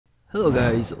Hello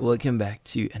guys, welcome back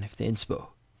to NFT Inspo.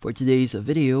 For today's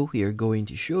video, we are going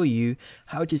to show you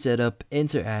how to set up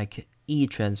Interac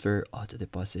e-transfer auto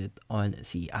deposit on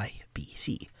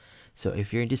CIBC. So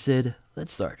if you're interested,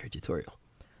 let's start our tutorial.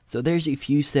 So there's a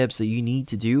few steps that you need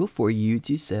to do for you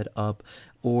to set up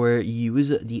or use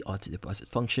the auto deposit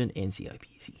function in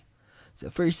CIBC. So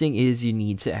first thing is you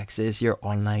need to access your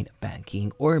online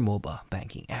banking or mobile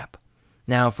banking app.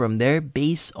 Now from there,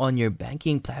 based on your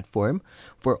banking platform,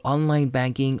 for online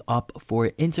banking, opt for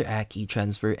Interac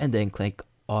e-transfer and then click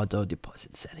auto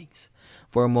deposit settings.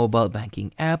 For mobile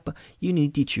banking app, you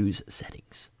need to choose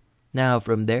settings. Now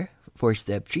from there, for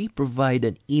step 3, provide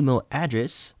an email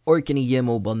address or Canadian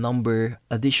mobile number.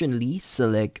 Additionally,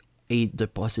 select a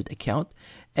deposit account.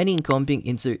 Any incoming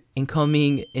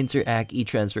Interac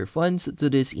e-transfer funds to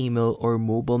this email or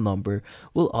mobile number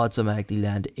will automatically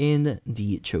land in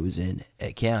the chosen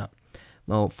account.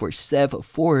 Now, for step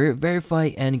 4,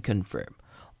 verify and confirm.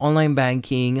 Online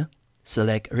banking,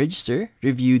 select register,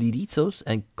 review the details,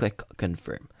 and click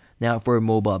confirm. Now, for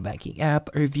mobile banking app,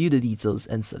 review the details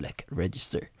and select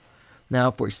register.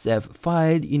 Now, for step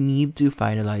 5, you need to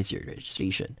finalize your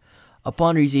registration.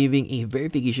 Upon receiving a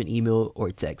verification email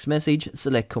or text message,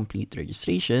 select complete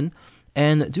registration,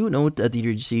 and do note that the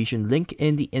registration link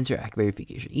in the Interac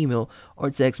verification email or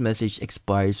text message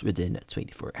expires within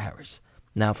 24 hours.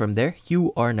 Now from there,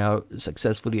 you are now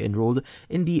successfully enrolled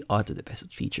in the auto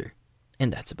deposit feature.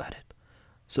 And that's about it.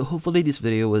 So hopefully this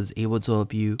video was able to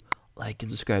help you. Like and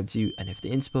subscribe to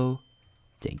NFT Inspo.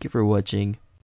 Thank you for watching.